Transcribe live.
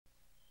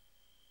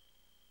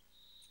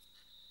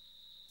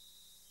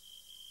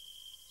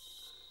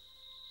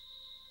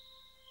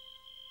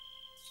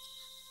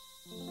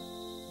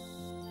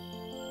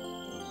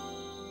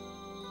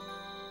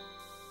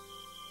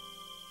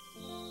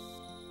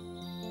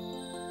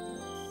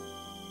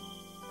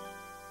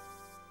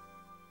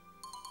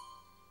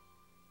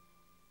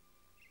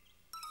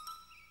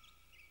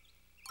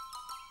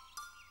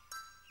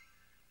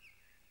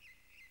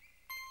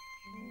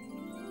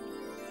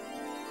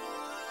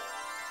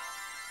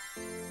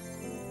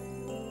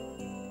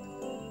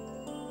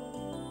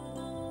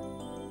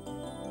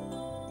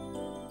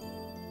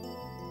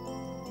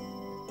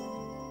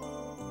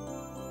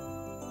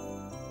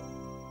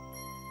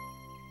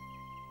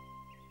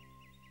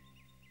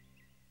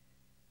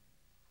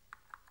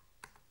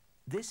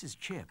This is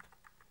Chip.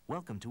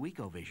 Welcome to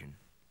EcoVision.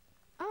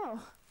 Oh,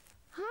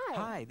 hi.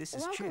 Hi, this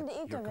is Welcome Chip, to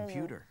your EcoVision.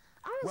 computer.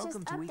 I was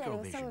Welcome just to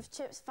updating EcoVision. some of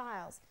Chip's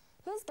files.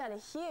 He's got a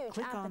huge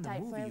Click on the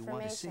appetite for movie you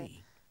want to information.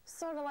 see.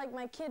 Sort of like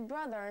my kid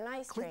brother in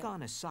ice cream. Click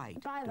on a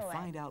site By the to way,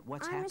 find out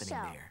what's I'm happening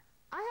Michelle. there.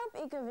 I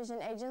help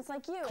EcoVision agents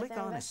like you Click with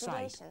on a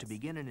investigations. site to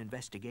begin an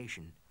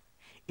investigation.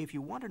 If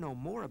you want to know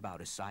more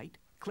about a site,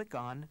 click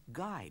on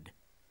Guide.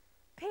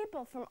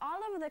 People from all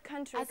over the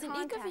country As an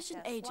contact EcoVision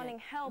us wanting agent,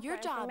 help your or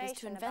job is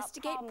to information about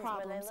investigate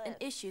problems where they and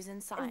live. issues in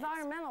science.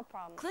 Environmental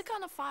problems. Click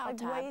on a File like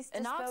tab, waste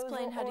and I'll disposal,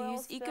 explain how to oil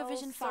use spills,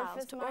 EcoVision files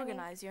surface to mining,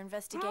 organize your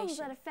problems that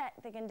investigation.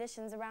 affect the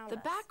conditions around The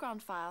us.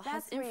 background file has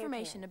That's where you come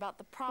information in. about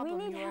the We problem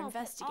need you are help at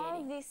all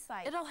investigating. of these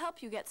sites. It'll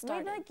help you get We'd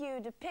started. like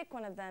you to pick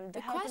one of them to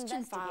The help question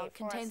investigate file for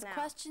contains us now.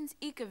 questions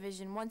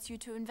EcoVision wants you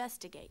to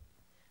investigate.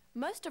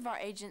 Most of our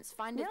agents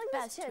find We'll it use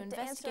best Chip to to answer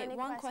investigate any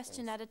one questions.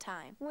 question at a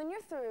time. When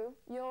you're through,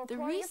 you'll The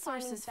report your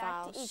findings resources back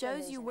file to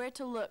shows you EcoVision. where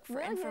to look for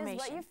We'll use what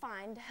information. you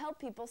find to help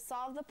people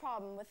solve the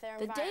problem with their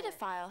The environment. data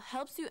file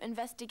helps you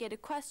investigate a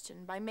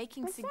question by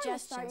making Before you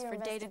suggestions start your for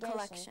data investigation,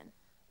 collection.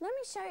 Let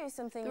me show you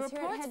some things The here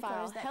at reports file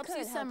headquarters that helps could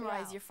you help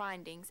summarize out. your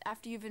findings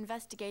after you've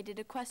investigated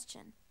a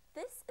question.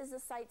 This is a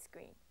site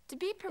screen. To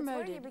be where you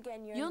promoted,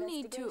 begin your you'll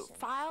need to investigation.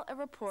 file a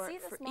report See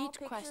the for small each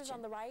pictures question.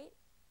 on the right?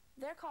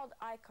 They're called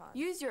icons.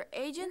 Use your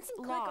agent's You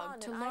can click log on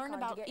to an learn icon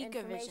about to get EcoVision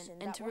information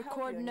and that to will help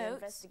record you in your notes,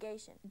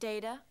 investigation.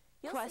 data,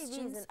 You'll see these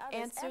questions, and others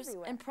answers,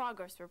 everywhere. and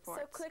progress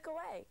reports. So click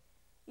away.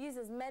 Use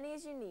as many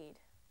as you need.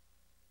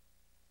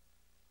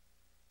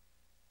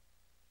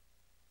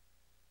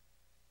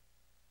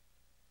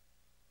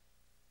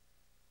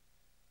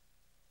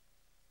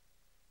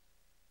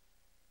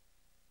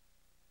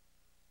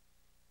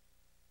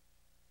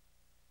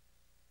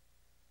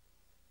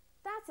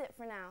 That's it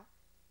for now.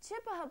 Chip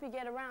will help you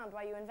get around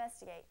while you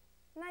investigate.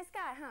 Nice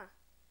guy, huh?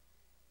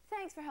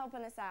 Thanks for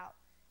helping us out,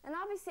 and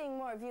I'll be seeing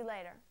more of you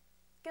later.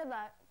 Good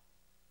luck.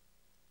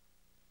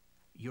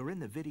 You're in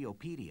the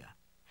Videopedia.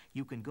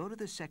 You can go to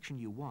the section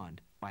you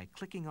want by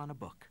clicking on a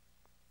book.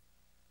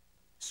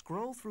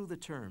 Scroll through the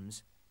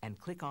terms and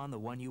click on the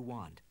one you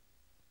want.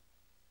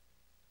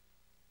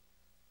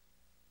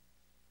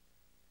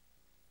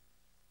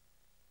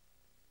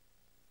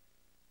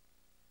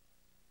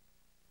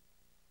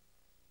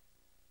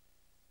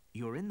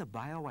 You're in the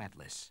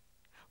BioAtlas.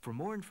 For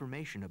more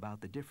information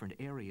about the different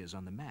areas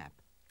on the map,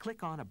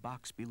 click on a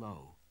box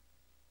below.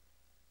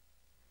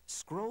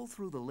 Scroll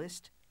through the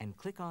list and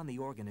click on the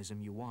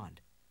organism you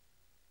want.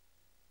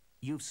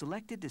 You've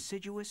selected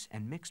deciduous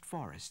and mixed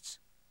forests.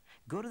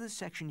 Go to the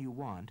section you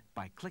want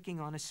by clicking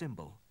on a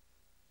symbol.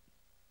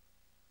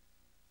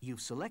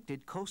 You've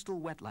selected coastal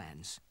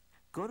wetlands.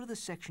 Go to the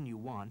section you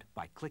want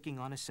by clicking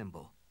on a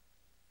symbol.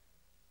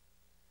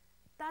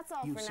 That's all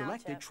You've for now,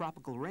 selected Chip.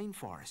 tropical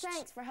rainforests.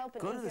 Thanks for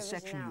helping Go to the EcoVision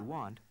section you out.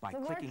 want by the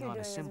clicking work on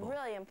you're a doing symbol. is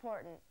really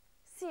important.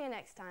 See you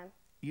next time.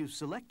 You've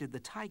selected the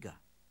taiga.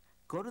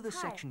 Go to the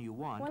Hi. section you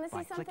want Wanna see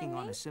by something clicking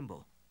on a neat?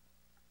 symbol.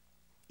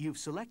 You've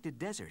selected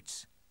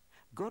deserts.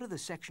 Go to the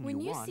section When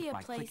you you want see a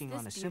by place clicking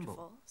on a this symbol.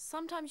 beautiful,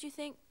 sometimes you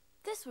think,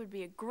 this would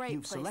be a great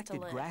You've place selected to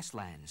live.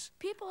 grasslands.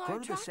 People are Go to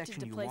the attracted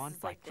section to you places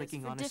want by like this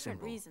clicking for on a different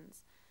symbol.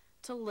 reasons.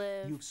 To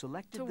live, You've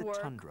selected to the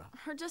work, tundra.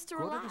 or just to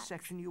Go relax. to the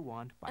section you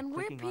want by And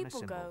where clicking on a people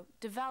symbol. go,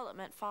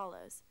 development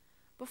follows.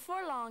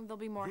 Before long, there'll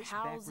be more This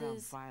background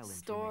houses, file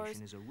stores,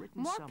 information is a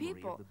written more summary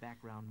people, of the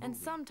background movie. and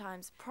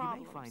sometimes You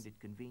problems. may find it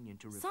convenient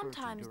to refer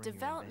Sometimes to during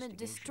development your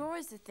investigation.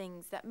 destroys the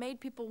things that made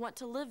people want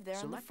to live there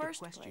in the Select first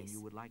the question place.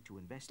 you would like to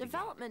investigate.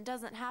 Development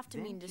doesn't have to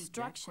Then mean keep that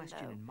destruction,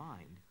 question though. in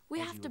mind We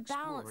as have you to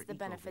explore balance the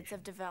benefits of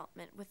EcoVision.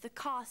 development with the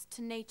cost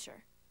to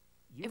nature.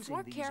 If Using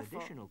we're these careful,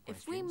 additional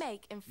if we questions,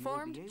 make you will be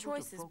informed able to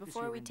choices focus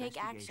before your we take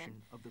action,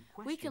 investigation of the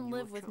we question can you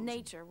live have with chosen.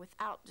 nature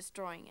without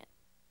destroying it.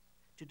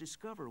 To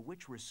discover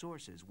which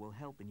resources will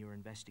help in your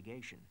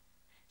investigation,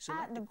 At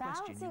select the the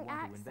question you Balancing want to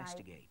Act site,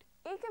 investigate.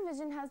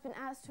 EcoVision has been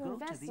asked to Go to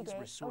these investigate a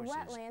resources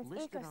wetlands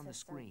listed on the ecosystem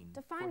screen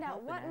to for find help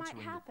out in what might answering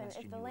the happen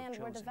question if the you have land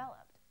were chosen.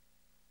 developed.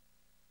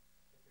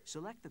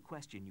 Select the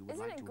question you would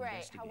Isn't like it to great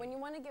investigate. how when you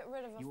want to get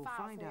rid of You a will file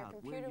from find your out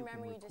where computer you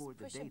memory, can you just record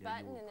the push a data you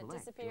button will and it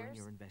collect during disappears?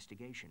 your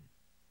investigation.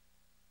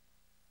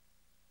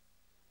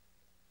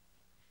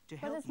 To But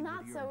help it's you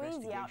not with your so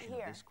easy out investigation of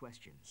here. this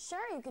question, Sure,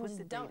 you can put the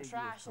just dump data you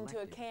trash have into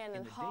a collected can in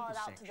and the haul it data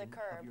out to the section of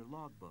curb. your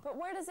logbook. But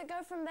where does it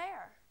go from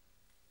there?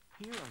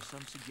 Here are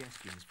some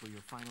suggestions for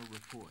your final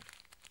report.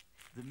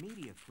 The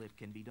media clip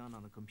can be done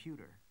on the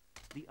computer.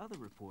 The other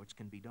reports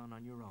can be done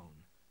on your own.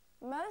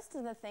 Most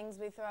of the things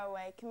we throw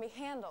away can be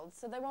handled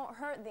so they won't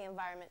hurt the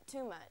environment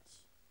too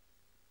much.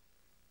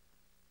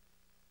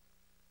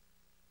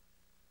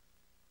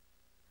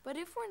 But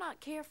if we're not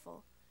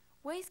careful,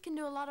 waste can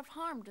do a lot of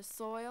harm to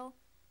soil,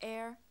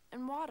 air,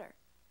 and water.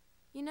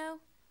 You know,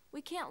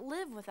 we can't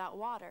live without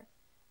water.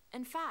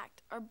 In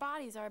fact, our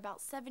bodies are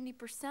about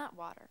 70%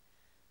 water,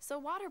 so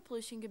water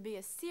pollution can be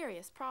a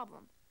serious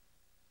problem.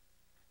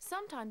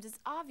 Sometimes it's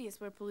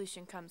obvious where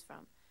pollution comes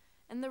from,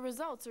 and the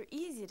results are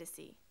easy to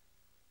see.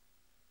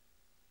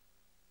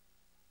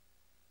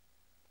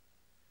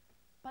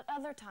 But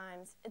other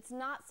times, it's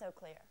not so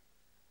clear.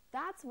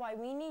 That's why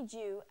we need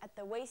you at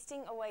the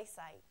Wasting Away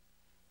site.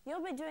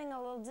 You'll be doing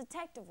a little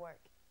detective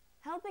work,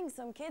 helping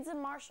some kids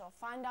in Marshall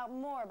find out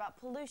more about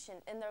pollution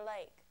in their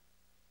lake.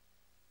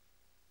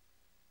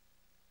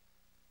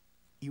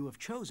 You have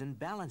chosen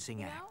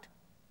Balancing Act.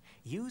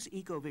 Use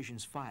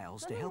EcoVision's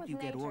files to help you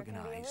get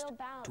organized.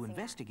 To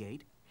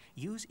investigate,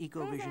 use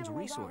EcoVision's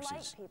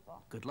resources.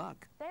 Good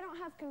luck. They don't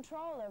have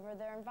control over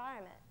their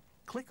environment.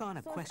 Click on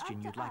a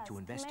question you'd like to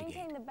investigate.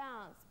 Maintain the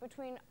balance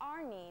between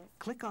our needs.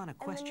 Click on a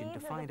question to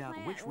find out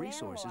which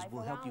resources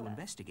will help you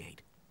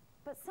investigate.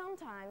 But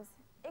sometimes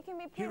it can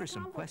be pretty Here are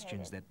some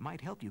questions that might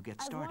help you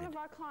get started. As one of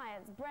our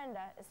clients,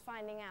 Brenda, is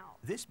finding out.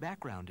 This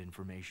background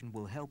information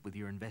will help with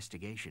your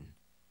investigation.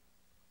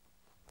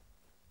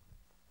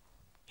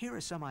 Here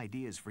are some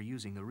ideas for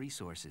using the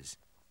resources.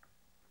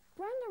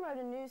 Brenda wrote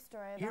a news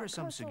story about Here are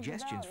some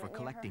suggestions for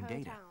collecting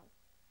data.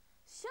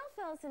 She'll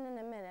fill us in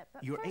a minute,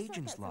 but your first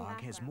agent's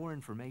log has more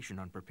information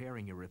on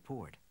preparing your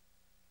report.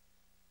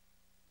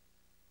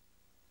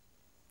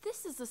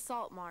 This is the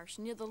salt marsh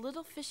near the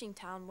little fishing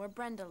town where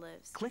Brenda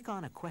lives. Click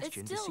on a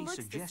question to see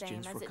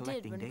suggestions for collecting data. It still looks the same as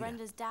it did when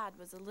Brenda's dad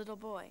was a little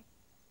boy.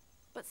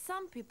 But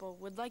some people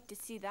would like to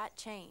see that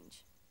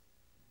change.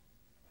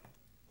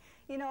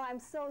 You know, I'm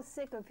so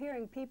sick of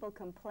hearing people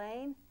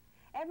complain.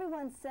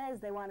 Everyone says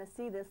they want to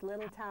see this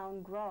little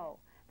town grow.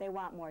 They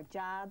want more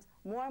jobs,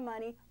 more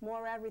money,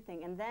 more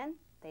everything, and then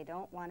they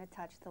don't want to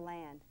touch the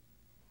land.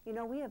 You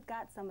know, we have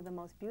got some of the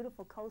most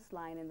beautiful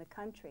coastline in the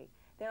country.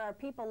 There are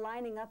people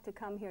lining up to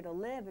come here to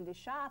live and to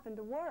shop and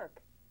to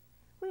work.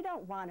 We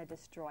don't want to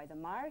destroy the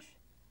marsh,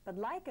 but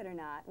like it or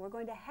not, we're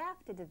going to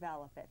have to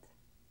develop it.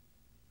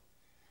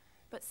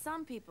 But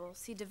some people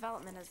see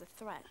development as a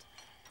threat.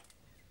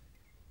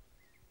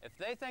 If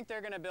they think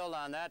they're going to build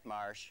on that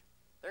marsh,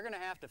 they're going to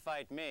have to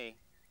fight me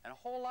and a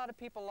whole lot of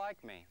people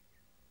like me.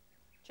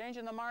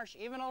 Changing the marsh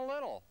even a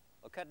little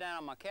will cut down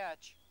on my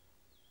catch.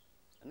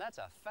 And that's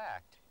a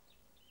fact.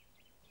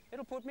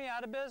 It'll put me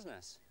out of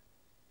business.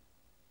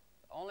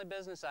 The only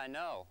business I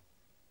know.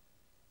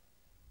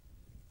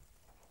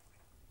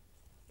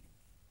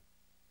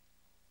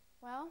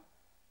 Well,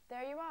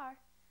 there you are.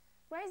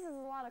 Raises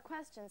a lot of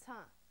questions,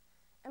 huh?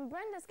 And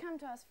Brenda's come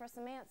to us for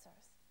some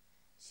answers.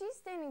 She's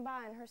standing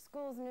by in her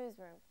school's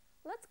newsroom.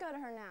 Let's go to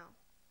her now.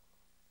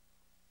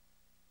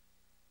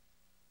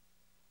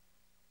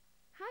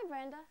 Hi,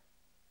 Brenda.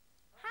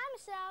 Hi,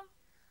 Michelle.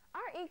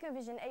 Our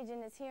EcoVision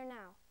agent is here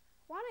now.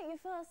 Why don't you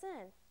fill us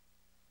in?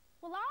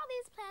 Well, all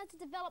these plans to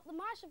develop the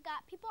marsh have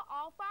got people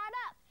all fired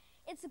up.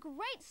 It's a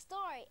great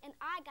story, and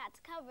I got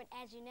to cover it,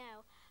 as you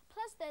know.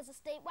 Plus, there's a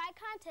statewide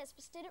contest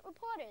for student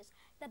reporters.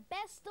 The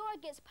best story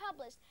gets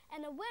published,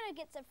 and the winner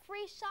gets a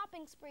free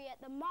shopping spree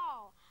at the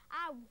mall.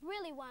 I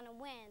really want to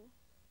win.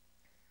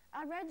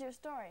 I read your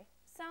story.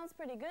 Sounds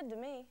pretty good to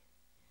me.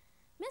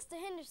 Mr.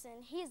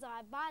 Henderson, he's our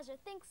advisor,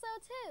 thinks so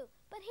too,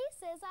 but he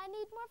says I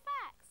need more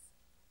facts.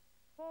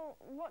 Well,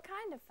 what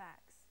kind of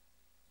facts?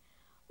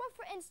 Well,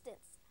 for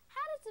instance,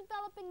 how does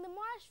developing the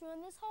marsh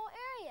ruin this whole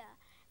area?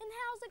 And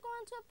how is it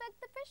going to affect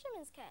the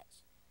fishermen's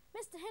catch?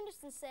 Mr.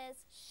 Henderson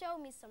says, show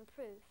me some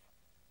proof.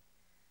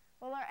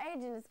 Well, our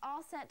agent is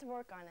all set to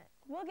work on it.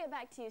 We'll get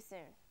back to you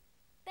soon.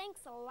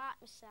 Thanks a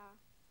lot, Michelle.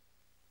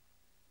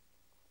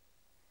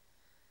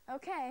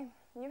 Okay,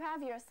 you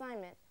have your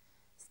assignment.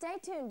 Stay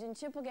tuned and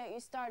Chip will get you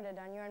started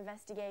on your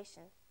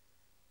investigation.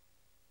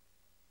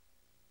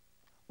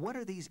 What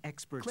are these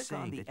experts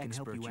saying that can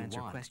help you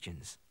answer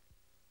questions?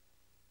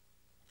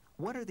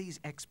 What are these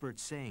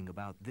experts saying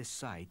about this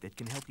site that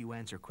can help you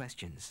answer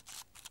questions?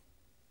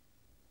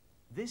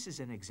 This is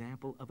an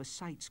example of a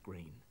site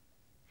screen.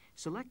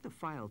 Select the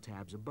file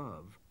tabs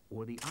above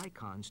or the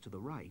icons to the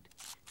right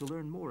to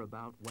learn more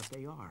about what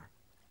they are.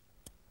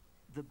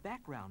 The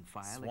background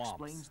file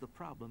explains the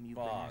problem you've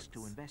been asked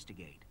to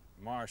investigate.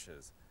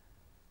 Marshes.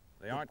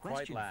 They aren't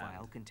quite land,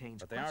 file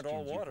contains but they aren't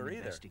all water either.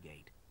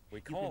 Investigate. We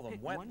call them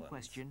wetlands. One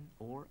question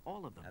or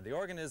all of them. And the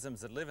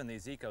organisms that live in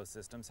these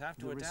ecosystems have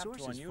to adapt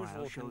to unusual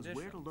file shows conditions.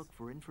 Where to look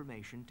for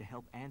information to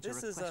help answer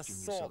this a question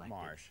is a salt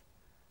marsh,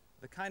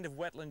 the kind of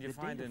wetland you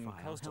find in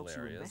coastal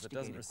areas that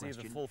doesn't receive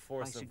the full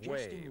force of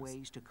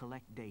waves. To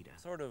collect data.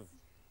 Sort of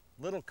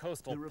little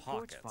coastal the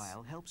reports pockets.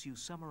 File helps you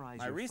summarize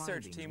My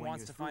research team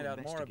wants to find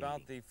out more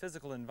about the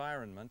physical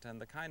environment and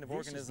the kind of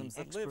organisms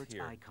that live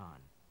here.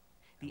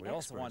 We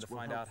also want to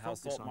find out how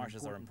salt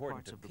marshes are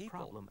important to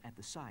people,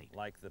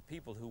 like the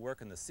people who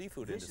work in the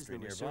seafood industry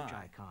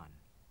nearby,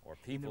 or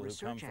people who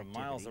come from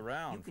miles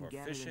around for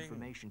fishing,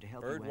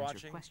 bird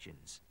watching,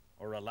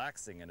 or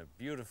relaxing in a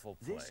beautiful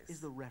place. This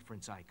is the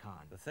reference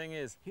icon. The thing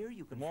is, here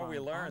you can the more we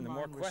learn, the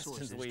more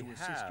questions we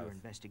have. Your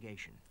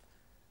investigation.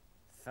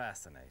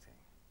 Fascinating.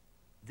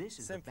 This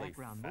is Simply the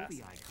background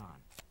movie icon.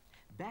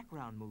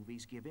 Background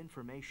movies give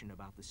information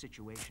about the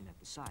situation at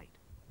the site.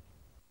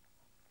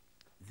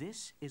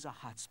 This is a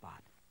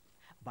hotspot.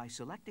 By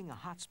selecting a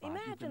hotspot,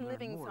 imagine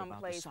living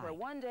someplace where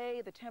one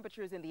day the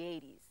temperature is in the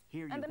 80s,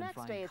 here and the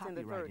next day it's in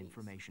the 30s,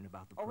 information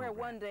about the or where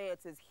one day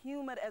it's as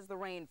humid as the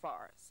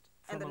rainforest,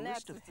 and the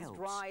next it's as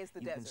dry as the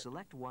desert. You can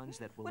select ones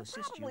that will would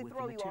assist you with the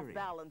probably throw you material.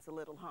 off balance a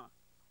little, huh?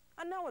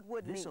 I know it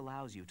would This mean.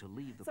 allows you to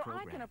leave the so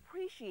program. I can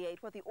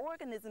appreciate what the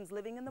organisms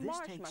living in the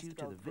marsh This must takes you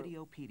go to the through.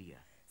 Videopedia.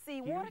 See,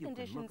 Here water you can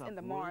conditions look up in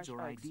the words marsh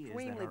or are ideas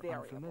extremely that are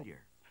variable. unfamiliar.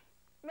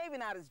 Maybe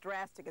not as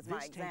drastic as my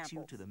This examples. takes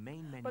you to the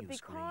main menu but because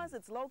screen.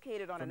 it's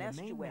located on From an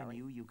the main estuary,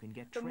 menu, you can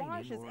get the training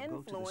marsh is or go to the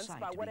influenced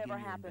site by to whatever begin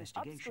your happens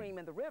investigation. upstream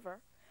in the river,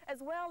 as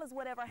well as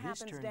whatever This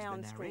happens turns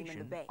downstream the in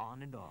the bay. narration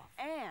on and off.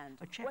 And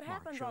A check what mark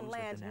happens shows on that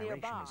land the narration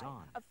nearby is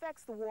on.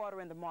 affects the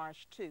water in the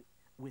marsh too.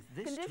 With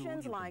this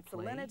Conditions tool, you like can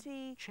play,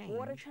 salinity, change,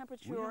 water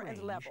temperature, rearrange,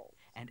 and levels.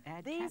 and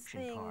add These caption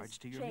things cards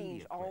to your change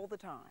media all clip. the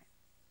time.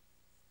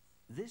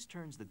 This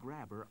turns the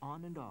grabber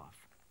on and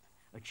off.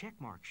 A check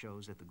mark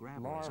shows that the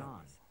grabber is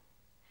on.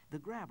 The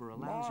grabber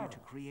allows you to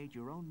create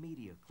your own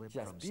media clip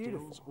from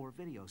stills or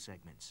video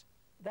segments.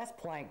 That's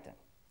plankton.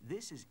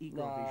 This is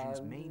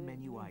EcoVision's main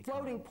menu icon.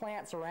 Floating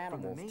plants or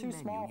animals, From the main too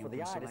menu, small you for the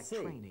can eye to select see.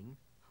 training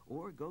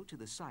or go to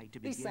the site to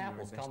These begin your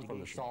samples come investigation. from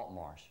the salt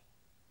marsh.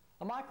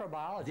 A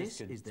microbiologist This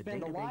could is the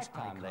spend a database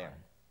lifetime icon. there.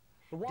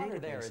 The water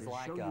there is Databases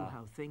like show you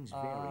how things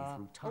vary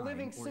through time a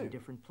living or in soup.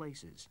 different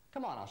places.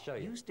 Come on, I'll show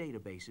you. Use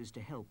databases to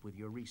help with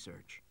your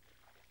research.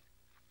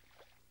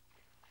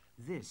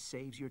 This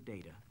saves your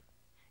data.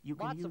 You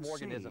can Lots use of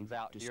organisms save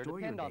out to here store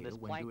depend your on data this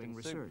when doing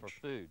plankton soup research. for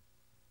food.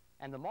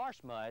 And the marsh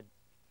mud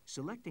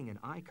Selecting an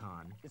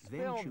icon, is then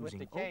filled with choosing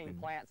decaying Open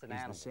plants and is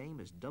the animals. same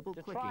as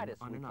double-clicking Detritus,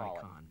 on we an call it.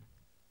 icon.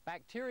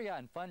 Bacteria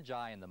and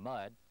fungi in the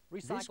mud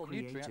This recycle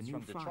creates nutrients a new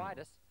from file.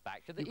 detritus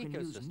back to the You can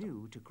use ecosystem.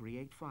 New to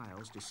create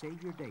files to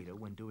save your data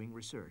when doing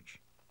research.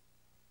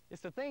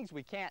 It's the things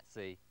we can't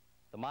see,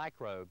 the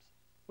microbes,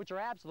 which are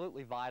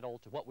absolutely vital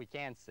to what we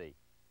can see,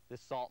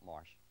 this salt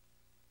marsh.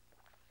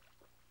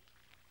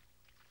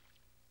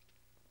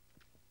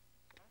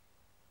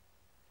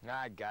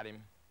 I got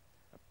him.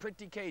 A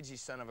pretty cagey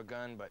son of a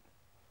gun, but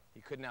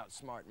he couldn't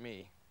outsmart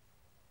me.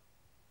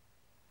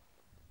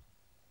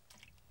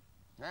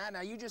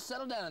 Now you just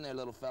settle down there,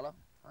 little fella.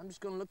 I'm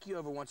just gonna look you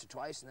over once or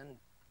twice and then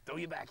throw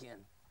you back in.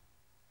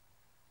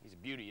 He's a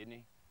beauty, isn't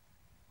he?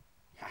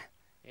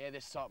 Yeah,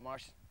 this salt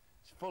marsh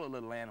is full of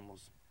little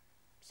animals.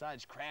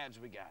 Besides crabs,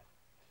 we got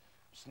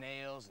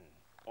snails and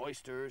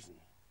oysters and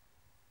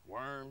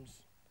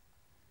worms.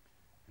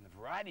 And the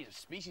variety of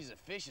species of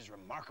fish is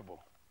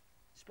remarkable,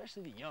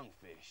 especially the young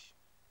fish.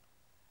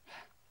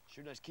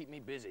 Sure does keep me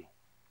busy.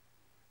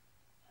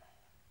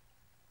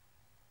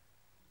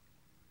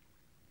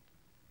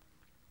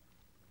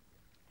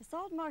 The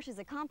salt marsh is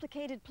a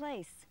complicated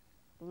place.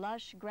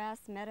 Lush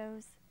grass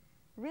meadows,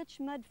 rich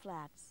mud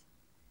flats,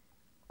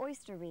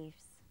 oyster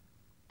reefs,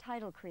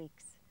 tidal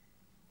creeks.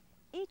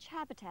 Each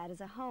habitat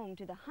is a home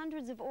to the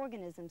hundreds of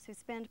organisms who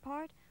spend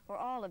part or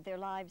all of their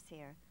lives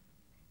here.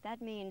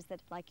 That means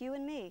that, like you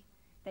and me,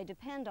 they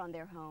depend on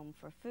their home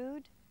for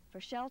food, for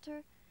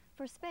shelter,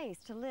 for space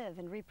to live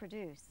and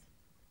reproduce.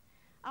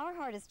 Our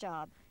hardest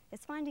job is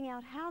finding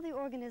out how the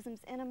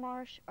organisms in a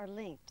marsh are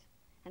linked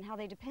and how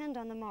they depend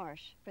on the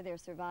marsh for their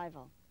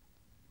survival.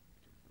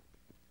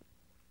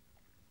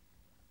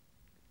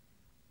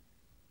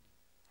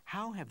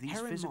 How have these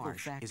physical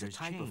factors is a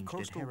type of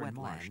coastal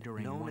wetland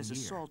known as a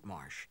salt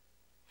marsh.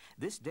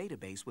 This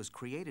database was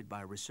created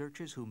by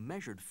researchers who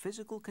measured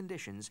physical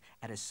conditions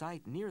at a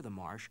site near the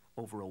marsh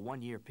over a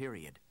one-year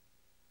period.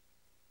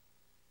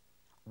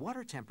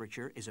 Water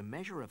temperature is a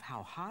measure of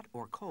how hot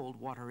or cold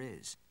water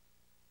is.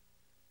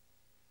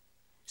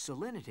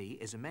 Salinity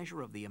is a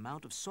measure of the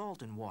amount of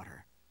salt in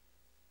water.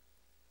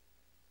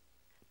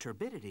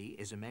 Turbidity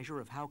is a measure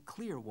of how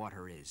clear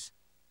water is.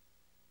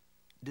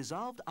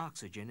 Dissolved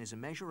oxygen is a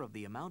measure of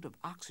the amount of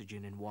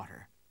oxygen in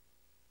water.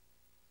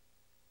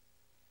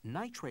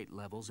 Nitrate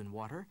levels in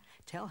water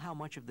tell how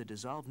much of the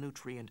dissolved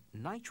nutrient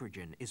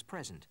nitrogen is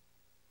present.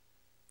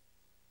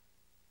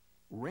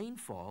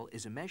 Rainfall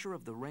is a measure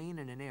of the rain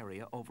in an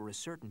area over a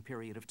certain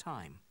period of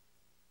time.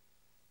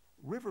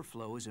 River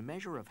flow is a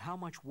measure of how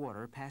much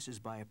water passes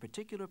by a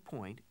particular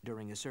point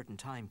during a certain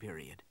time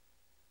period.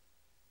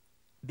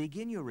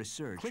 Begin your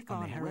research. Click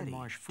on the Heron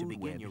Marsh Food to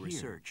begin your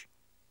research.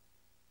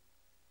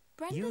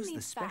 Brenda Use the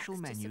needs special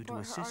facts menu to support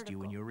her assist you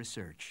in article. your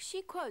research.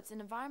 She quotes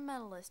an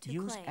environmentalist who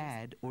Use claims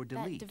Add or that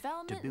Delete to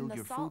development in build the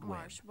your salt food web.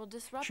 marsh will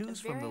disrupt Choose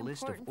a from very the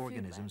list of important food web.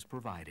 organisms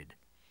provided.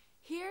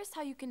 Here's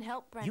how you can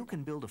help Brenda. You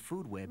can build a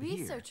food web here.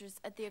 Researchers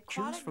at the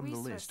Choose Aquatic from the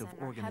Research list of Center have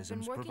been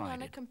organisms working on a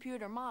provided.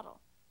 computer model.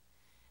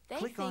 They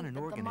Click think on an that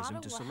the organism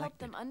model to will help select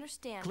them it.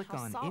 understand Click how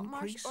on salt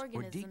marsh Increase or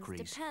organisms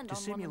Decrease depend to on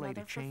one simulate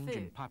another a change for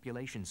in food.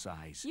 population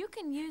size. You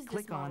can use this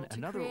Click on model to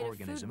another create a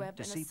organism food web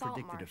to in see a salt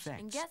predicted marsh and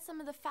effects. get some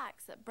of the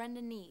facts that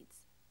Brenda needs.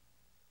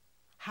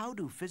 How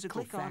do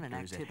physical Click on an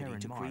factors activity at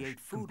Heron to Marsh create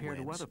food compare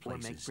to webs other or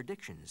places? make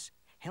predictions?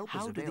 Help How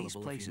is do these available if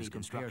you places need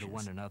compare to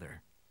instructions. one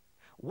another?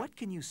 What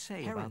can you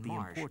say Heron about the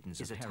Marsh importance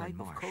is of a Heron type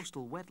of Marsh?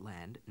 Coastal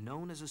wetland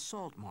known as a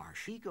salt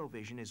marsh.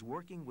 EcoVision is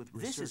working with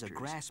This is a researchers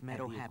grass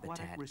meadow at the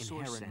Aquatic habitat in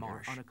Resource Heron Center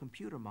Marsh. on a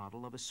computer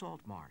model of a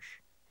salt marsh.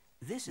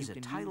 This You is a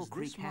can tidal use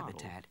creek this model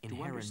habitat in to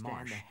Heron understand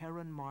Marsh. the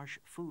Heron Marsh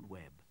food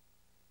web.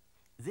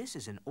 This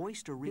is an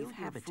oyster Build reef your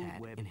habitat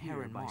food web in here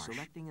Heron by Marsh. selecting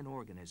Selecting an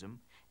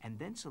organism and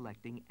then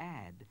selecting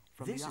Add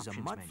from This the is a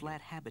options mud menu.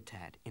 flat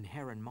habitat in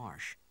Heron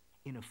Marsh.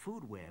 In a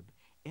food web,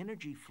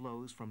 energy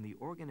flows from the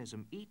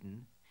organism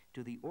eaten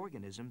to the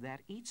organism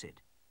that eats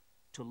it.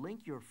 To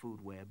link your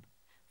food web,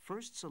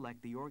 first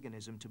select the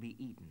organism to be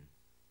eaten.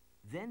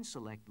 Then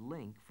select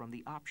Link from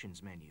the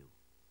Options menu.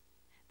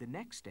 The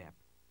next step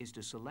is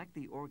to select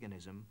the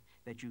organism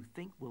that you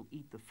think will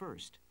eat the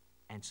first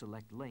and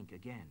select Link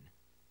again.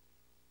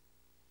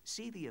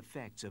 See the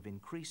effects of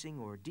increasing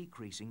or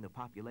decreasing the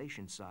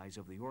population size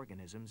of the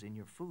organisms in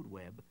your food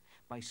web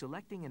by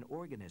selecting an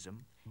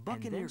organism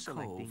Buccaneer and then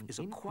selecting Cove is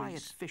a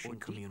quiet fishing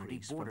community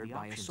bordered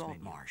by a salt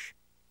marsh.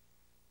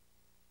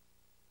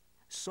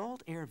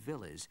 Salt Air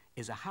Villas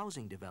is a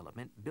housing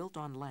development built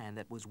on land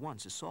that was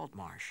once a salt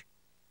marsh.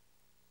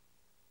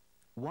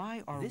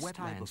 Why are This wetlands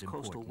type of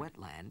coastal important?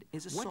 wetland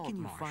is a What salt can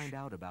you marsh. find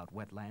out about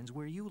wetlands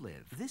where you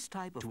live? This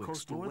type of To coastal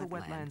explore the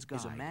wetland wetlands guide,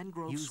 is a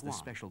mangrove use swamp. the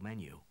special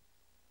menu.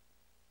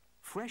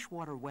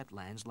 Freshwater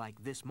wetlands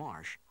like this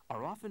marsh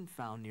are often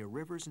found near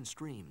rivers and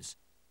streams.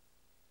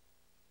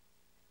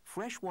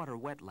 Freshwater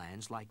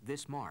wetlands like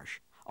this marsh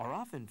are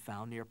often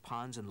found near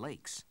ponds and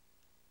lakes.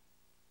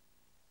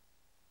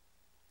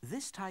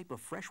 This type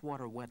of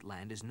freshwater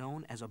wetland is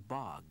known as a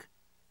bog.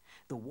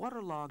 The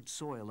waterlogged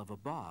soil of a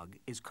bog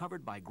is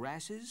covered by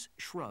grasses,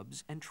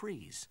 shrubs, and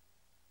trees.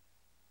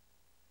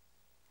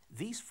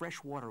 These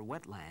freshwater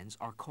wetlands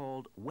are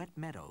called wet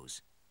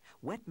meadows.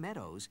 Wet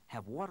meadows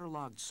have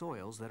waterlogged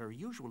soils that are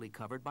usually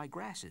covered by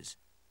grasses.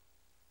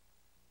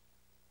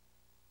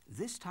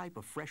 This type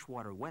of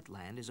freshwater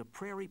wetland is a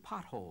prairie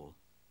pothole.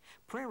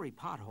 Prairie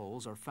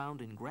potholes are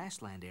found in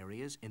grassland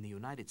areas in the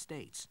United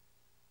States.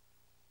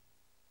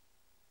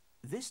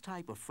 This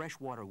type of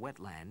freshwater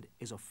wetland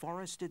is a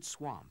forested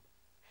swamp.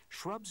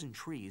 Shrubs and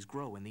trees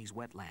grow in these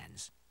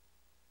wetlands.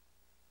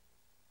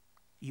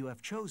 You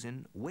have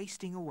chosen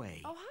Wasting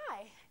Away. Oh,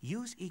 hi.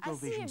 Use I see you've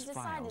EcoVision's decided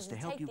files to to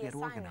help take you the get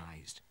assignment.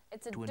 organized.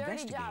 It's a To dirty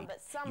investigate, job,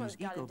 but someone's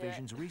use got to do it.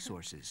 EcoVision's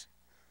resources.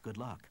 Good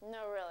luck.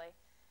 No, really.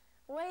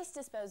 Waste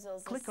disposal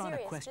is Click a on a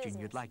serious question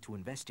business. you'd like to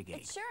investigate.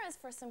 It sure is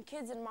for some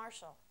kids in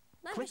Marshall.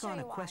 Let me Click show on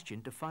you a why.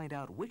 question to find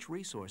out which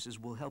resources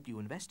will help you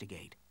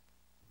investigate.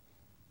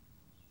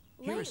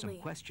 Here are some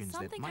Lately, questions that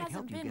something might help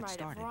hasn't you been get right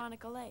started. at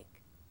Veronica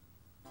Lake.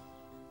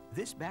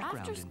 This background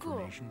After school,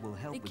 information will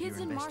help the with your kids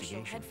in Marshall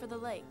investigation. head for the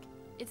lake.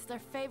 It's their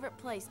favorite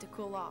place to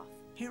cool off.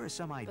 Here are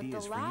some But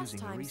ideas the for last using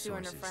the time Sue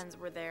and her resources. friends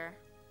were there,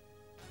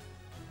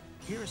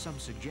 Here are some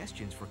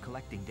suggestions for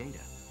collecting data.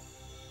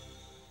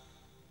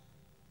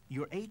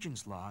 Your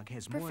agent's log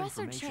has more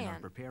Professor information Chan,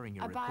 on preparing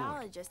your a report.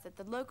 biologist at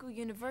the local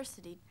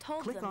university,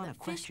 told Click them on a that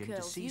fish question to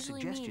kills see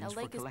usually mean a suggestions for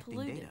lake is collecting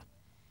polluted. data.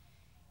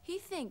 He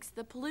thinks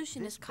the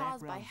pollution This is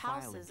caused by background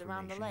file houses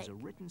around the information lake. is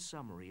a written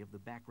summary of the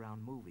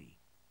background movie.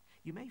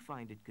 You may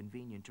find it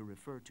convenient to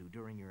refer to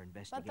during your But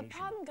investigation. the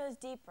problem goes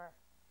deeper.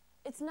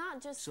 It's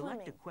not just Select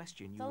swimming. a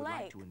question you The would lake,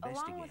 like to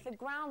investigate. along with the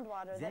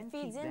groundwater Then that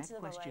feeds keep into that the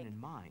question lake, in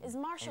mind is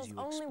Marshall's as you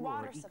only explore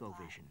water supply.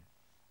 EcoVision.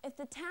 If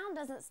the town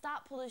doesn't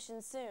stop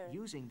pollution soon,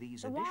 Using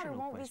these the water additional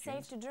won't be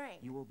questions, safe to drink.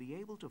 you will be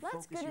able to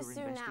Let's focus go to your Sue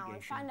now and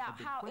investigation find out of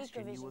the how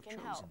question you EcoVision have can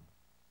chosen. help.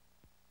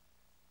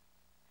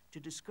 To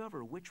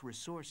discover which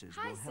resources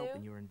Hi, will help Sue.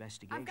 in your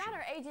investigation, I've got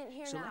our agent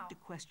here select now. a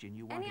question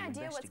you want Any to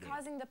idea what's investigate.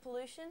 causing the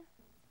pollution?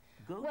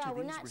 Go Well, to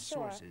we're these not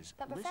sure, resources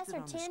but listed Professor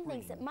on the Chan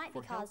thinks screen it might be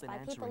for help caused in by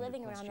people answering the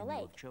living around the question you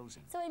lake. have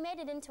chosen. So we made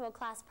it into a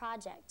class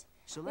project.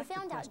 Select we the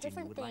found out question you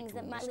different would like things to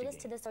that might lead us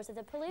to investigate. the source of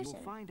the pollution.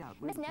 You'll find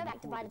out where Miss you can Novak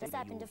record the divided us data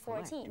up you into will 4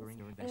 collect teams, during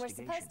your and we're supposed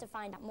investigation. to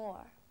find out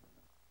more.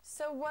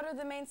 So what are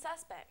the main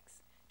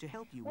suspects? To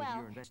help you with Well,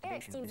 your investigation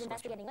Eric's of team is this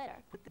question, investigating litter,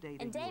 put the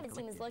data and you have David's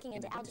team is collected looking in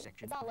into the algae.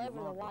 section It's all of your over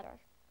the logbook. water.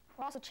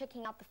 We're also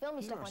checking out the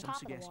filmy Here stuff are on some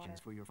top of the water. suggestions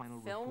for your final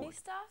Filmy report.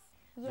 stuff?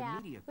 The Yeah,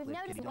 media we've clip can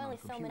noticed be we're done only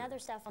on filming computer. other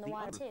stuff on the The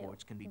water other too.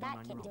 reports can be done That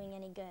on can't your be own. doing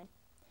any good.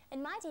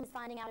 And my team is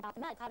finding out about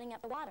the mud clogging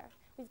up the water.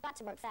 We've got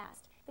to work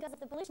fast, because if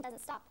the pollution doesn't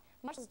stop,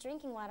 Marshall's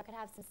drinking water could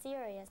have some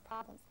serious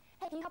problems.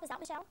 Hey, can you help us out,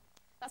 Michelle?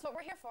 That's what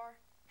we're here for.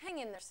 Hang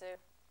in there, Sue.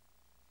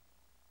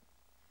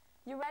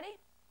 You ready?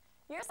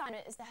 Your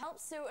assignment is to help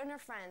Sue and her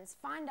friends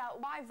find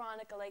out why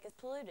Veronica Lake is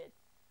polluted,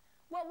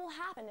 what will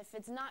happen if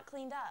it's not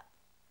cleaned up,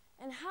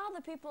 and how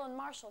the people in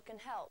Marshall can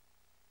help.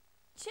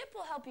 Chip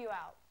will help you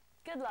out.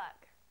 Good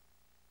luck.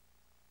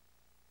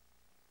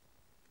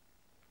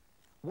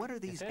 What are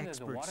these They say there's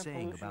a experts water saying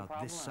pollution about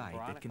problem this on site that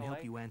Veronica can help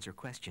Lake? you answer Well, that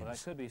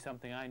questions? could be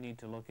something I need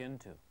to look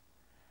into.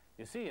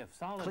 You see, if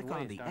solid Click on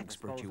waste the aren't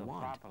expert disposed you of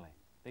want. properly,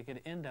 they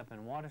could end up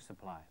in water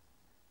supplies.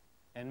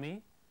 And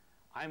me?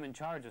 I'm in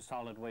charge of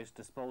solid waste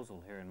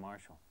disposal here in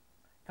Marshall.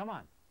 Come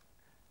on,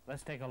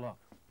 let's take a look.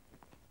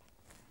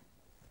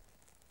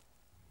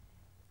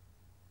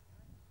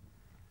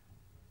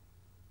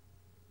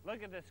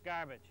 Look at this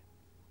garbage.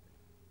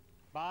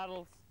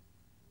 Bottles,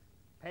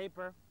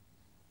 paper,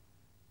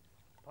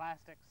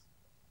 plastics.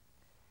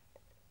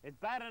 It's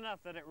bad enough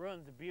that it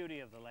ruins the beauty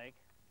of the lake,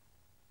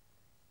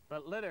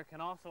 but litter can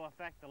also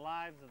affect the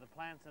lives of the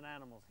plants and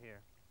animals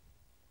here,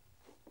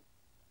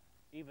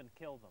 even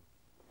kill them.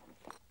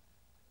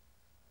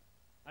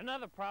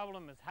 Another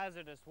problem is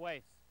hazardous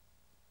waste.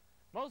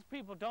 Most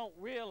people don't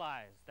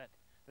realize that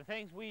the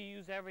things we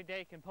use every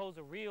day can pose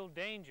a real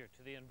danger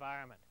to the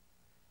environment.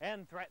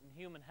 and threaten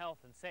human health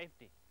and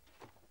safety.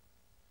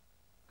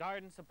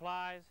 Garden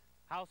supplies,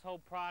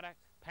 household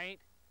products, paint,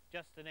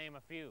 just to name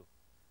a few.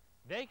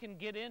 They can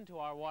get into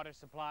our water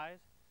supplies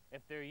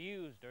if they're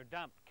used or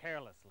dumped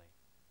carelessly.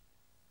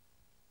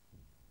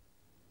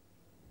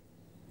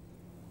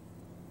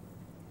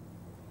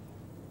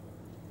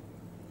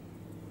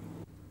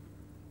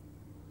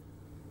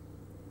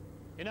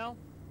 You know,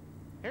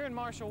 here in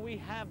Marshall we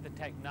have the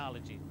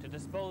technology to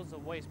dispose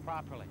of waste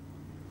properly.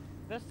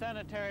 This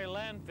sanitary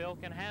landfill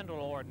can handle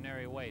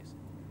ordinary waste,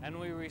 and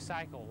we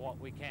recycle what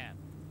we can.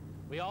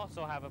 We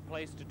also have a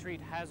place to treat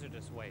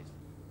hazardous waste.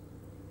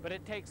 But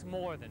it takes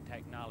more than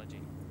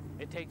technology.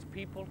 It takes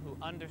people who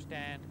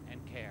understand and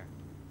care.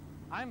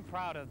 I'm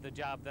proud of the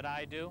job that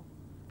I do,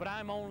 but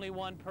I'm only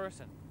one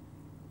person.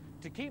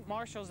 To keep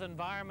Marshall's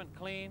environment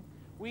clean,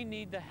 we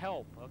need the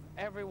help of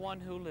everyone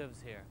who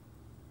lives here.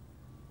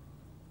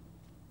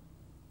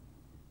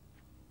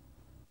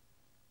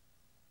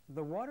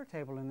 The water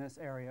table in this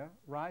area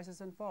rises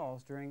and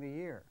falls during the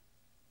year.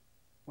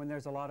 When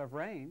there's a lot of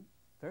rain,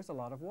 there's a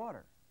lot of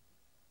water.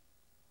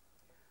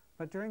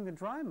 But during the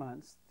dry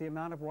months, the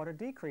amount of water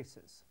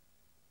decreases.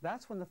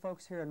 That's when the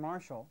folks here in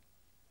Marshall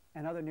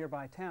and other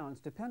nearby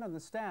towns depend on the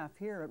staff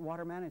here at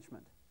Water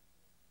Management.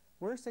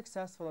 We're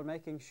successful in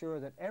making sure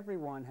that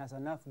everyone has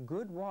enough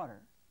good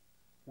water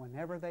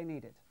whenever they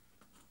need it.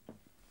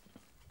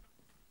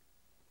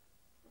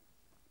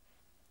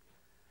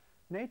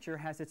 Nature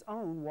has its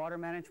own water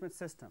management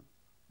system,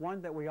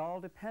 one that we all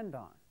depend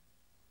on.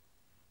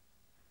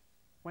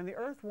 When the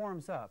earth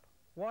warms up,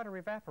 water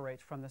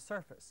evaporates from the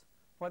surface,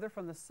 whether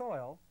from the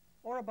soil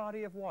or a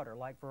body of water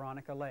like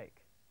Veronica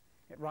Lake.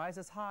 It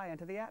rises high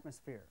into the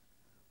atmosphere.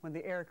 When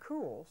the air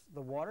cools,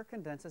 the water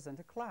condenses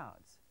into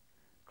clouds.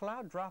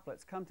 Cloud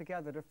droplets come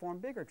together to form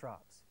bigger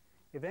drops.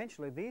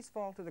 Eventually, these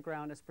fall to the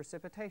ground as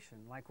precipitation,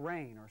 like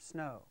rain or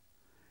snow.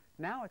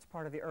 Now it's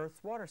part of the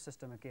Earth's water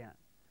system again.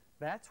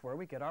 That's where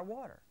we get our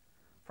water,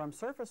 from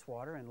surface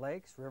water in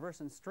lakes,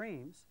 rivers, and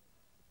streams,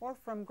 or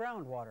from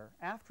groundwater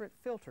after it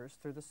filters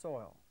through the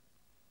soil.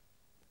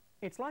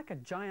 It's like a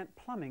giant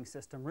plumbing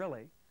system,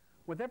 really,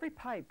 with every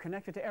pipe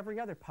connected to every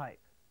other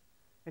pipe.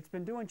 It's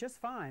been doing just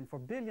fine for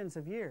billions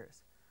of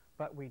years,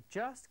 but we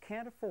just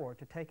can't afford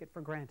to take it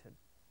for granted.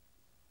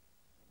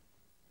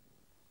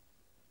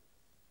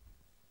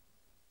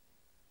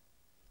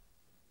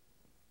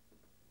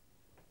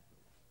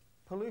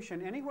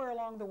 Pollution anywhere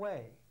along the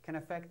way can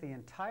affect the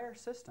entire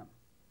system.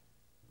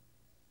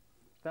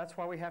 That's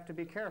why we have to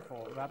be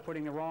careful about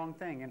putting the wrong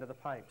thing into the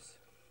pipes.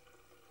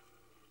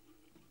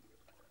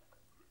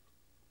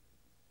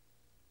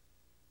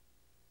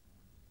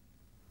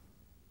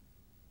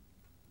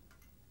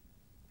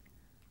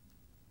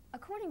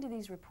 According to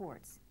these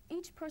reports,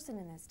 each person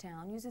in this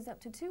town uses up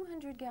to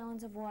 200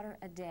 gallons of water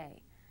a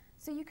day.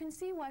 So you can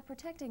see why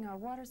protecting our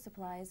water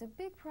supply is a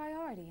big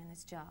priority in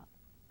this job.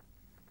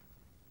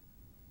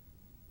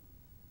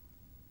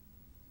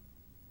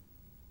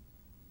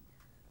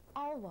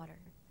 All water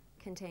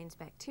contains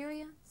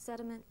bacteria,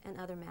 sediment, and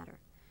other matter.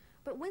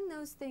 But when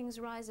those things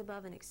rise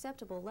above an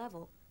acceptable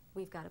level,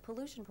 we've got a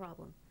pollution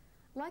problem,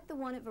 like the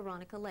one at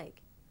Veronica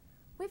Lake.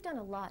 We've done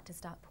a lot to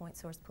stop point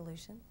source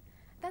pollution.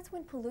 That's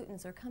when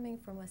pollutants are coming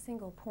from a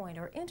single point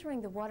or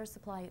entering the water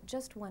supply at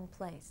just one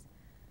place.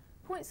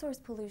 Point source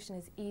pollution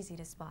is easy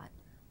to spot.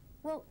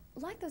 Well,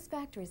 like those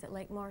factories at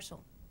Lake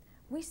Marshall,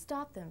 we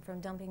stop them from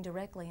dumping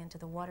directly into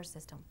the water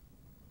system.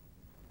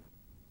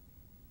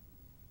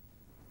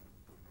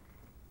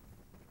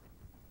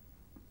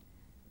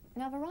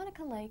 Now,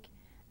 Veronica Lake,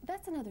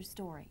 that's another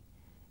story.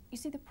 You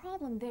see, the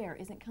problem there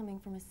isn't coming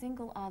from a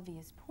single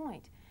obvious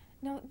point.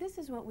 No, this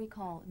is what we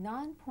call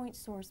non-point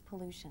source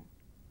pollution.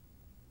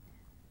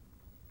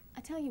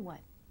 I tell you what,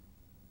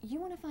 you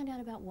want to find out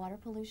about water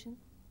pollution?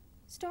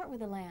 Start with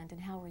the land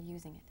and how we're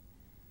using it.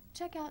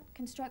 Check out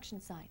construction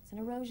sites and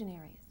erosion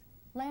areas,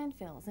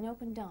 landfills and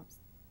open dumps,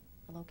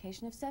 the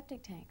location of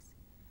septic tanks.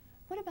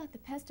 What about the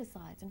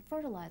pesticides and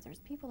fertilizers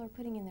people are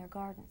putting in their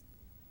gardens?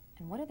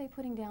 And what are they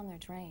putting down their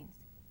drains?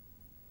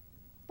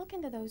 Look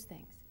into those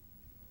things.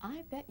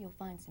 I bet you'll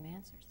find some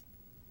answers.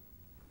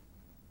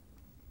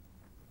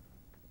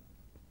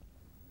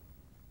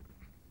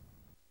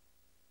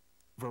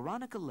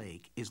 Veronica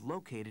Lake is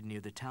located near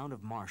the town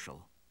of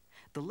Marshall.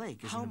 The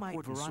lake is an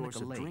important source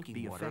of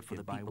drinking water for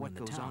the people in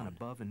the town.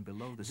 Above and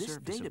below the surface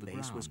This database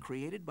of the was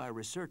created by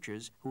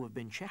researchers who have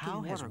been checking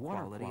How has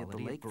water quality at the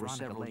lake for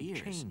several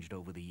years. changed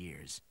over the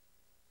years?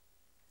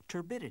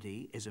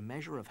 Turbidity is a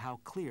measure of how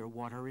clear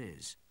water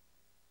is.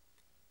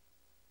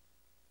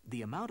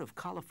 The amount of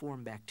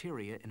coliform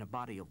bacteria in a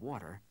body of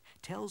water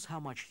tells how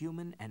much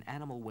human and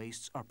animal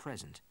wastes are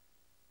present.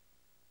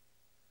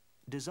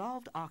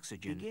 Dissolved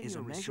oxygen is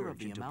a measure of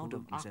the amount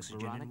of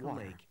oxygen in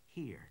water. Lake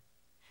here.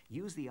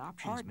 Use the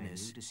options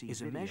Hardness menu to see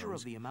is a measure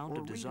of the amount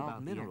of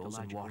dissolved minerals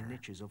in water.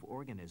 niches of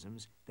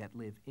organisms that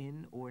live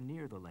in or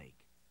near the lake.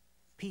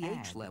 pH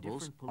Add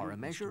levels different are a pollutants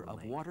measure to the of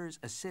lake. water's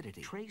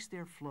acidity. Trace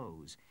their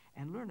flows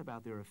and learn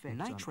about their effects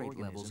Nitrate on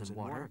levels organisms in and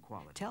water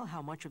quality. tell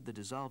how much of the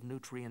dissolved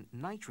nutrient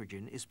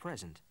nitrogen is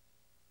present.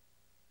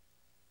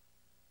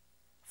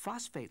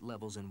 Phosphate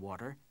levels in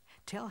water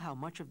tell how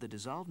much of the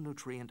dissolved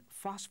nutrient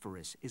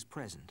phosphorus is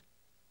present.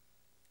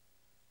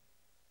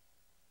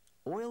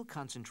 Oil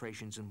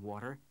concentrations in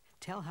water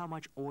tell how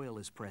much oil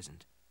is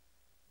present.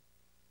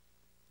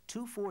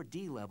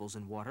 2,4-D levels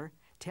in water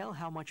tell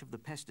how much of the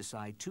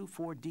pesticide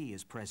 2,4-D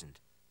is present.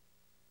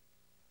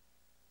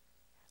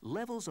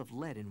 Levels of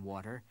lead in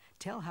water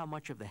tell how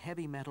much of the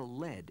heavy metal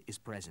lead is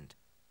present.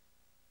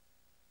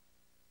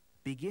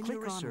 Begin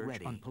your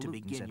research on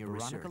pollutants at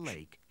Veronica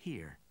Lake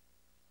here.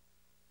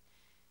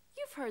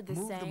 You've heard the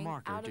saying,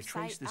 out of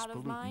sight, out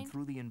of mind. Move the marker to trace this pollutant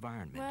through the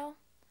environment. Well,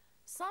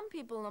 some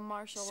people in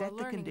Marshall Set are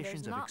the learning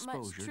conditions there's of not much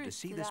exposure truth to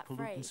see to this that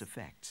pollutant's phrase.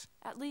 effects.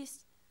 At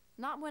least,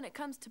 not when it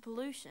comes to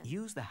pollution.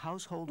 Use the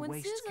household when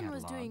wastes Susan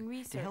was doing catalog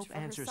research to help for her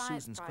answer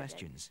science Susan's project,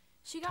 questions.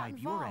 she got Type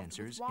your involved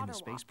answers with in the Water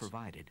space Watch,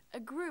 provided. a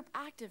group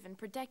active in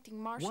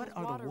protecting Marshall's What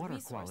are the water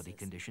resources. quality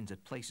conditions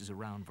at places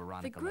around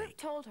Veronica The group Lake?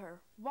 told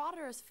her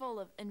water is full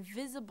of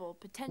invisible,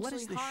 potentially What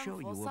does this show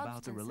harmful you about the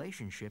substances.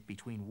 relationship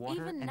between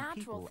water Even and natural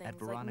people things at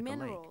Veronica like Lake?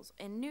 minerals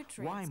and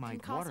nutrients Why can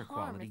might cause water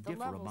harm quality if the differ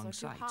levels among are too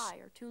sites? high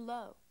or too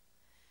low.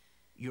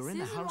 You're in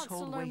Susan the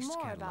household wants to learn waste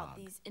more catalog. about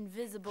these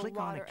invisible Click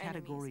on water a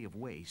category enemies of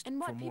waste and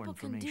for what more people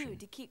can information. do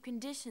to keep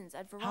conditions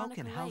at How Veronica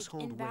can Lake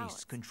household in balance.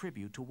 wastes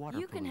contribute to water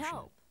You can pollution?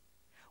 help.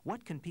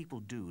 What can people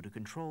do to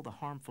control the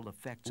harmful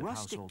effects of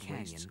Rustic household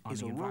Canyon wastes on is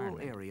the a rural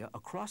environment? area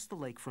across the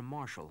lake from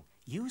Marshall.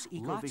 Use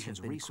Lots EcoVision's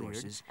have been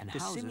resources cleared, to and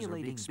houses are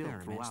simulate being built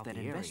experiments throughout that the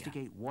area.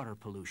 investigate water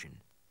pollution.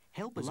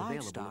 Help is available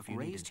Livestock if you need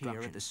raised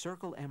instruction. here At the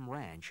Circle M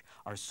Ranch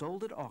are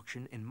sold at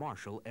auction in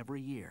Marshall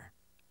every year.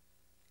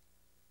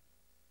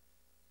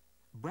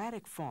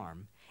 Braddock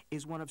Farm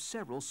is one of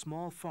several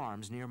small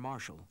farms near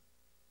Marshall.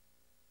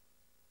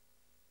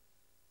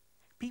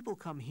 People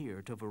come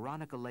here to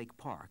Veronica Lake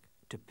Park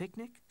to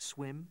picnic,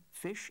 swim,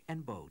 fish,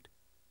 and boat.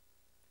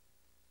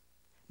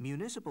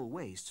 Municipal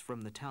wastes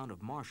from the town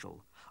of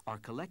Marshall are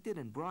collected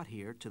and brought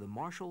here to the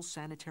Marshall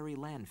Sanitary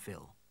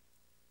Landfill.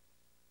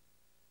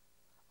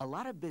 A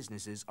lot of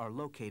businesses are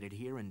located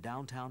here in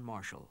downtown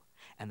Marshall,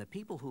 and the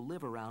people who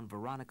live around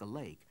Veronica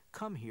Lake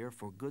come here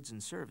for goods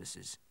and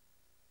services.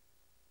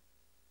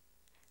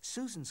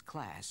 Susan's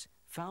class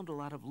found a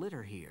lot of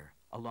litter here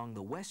along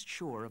the west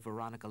shore of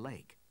Veronica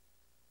Lake.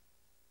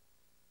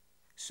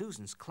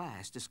 Susan's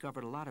class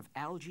discovered a lot of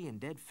algae and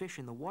dead fish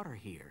in the water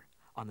here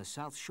on the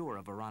south shore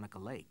of Veronica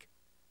Lake.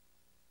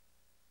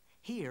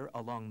 Here,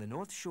 along the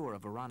north shore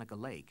of Veronica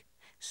Lake,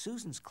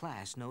 Susan's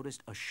class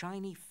noticed a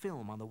shiny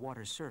film on the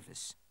water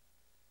surface.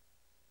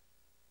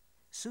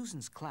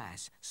 Susan's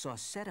class saw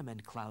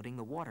sediment clouding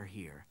the water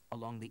here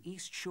along the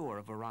east shore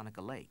of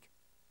Veronica Lake.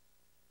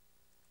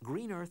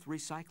 Green Earth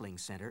Recycling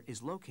Center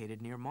is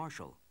located near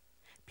Marshall.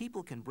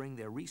 People can bring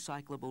their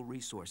recyclable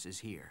resources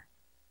here.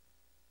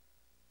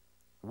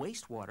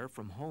 Wastewater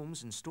from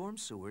homes and storm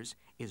sewers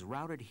is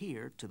routed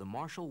here to the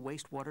Marshall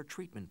Wastewater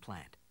Treatment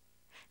Plant.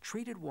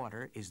 Treated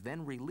water is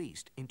then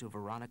released into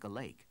Veronica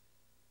Lake.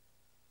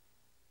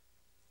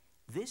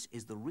 This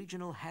is the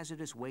Regional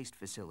Hazardous Waste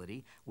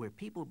Facility where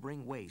people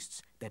bring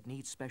wastes that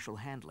need special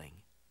handling.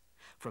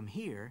 From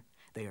here,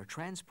 they are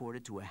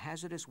transported to a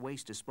hazardous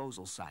waste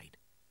disposal site.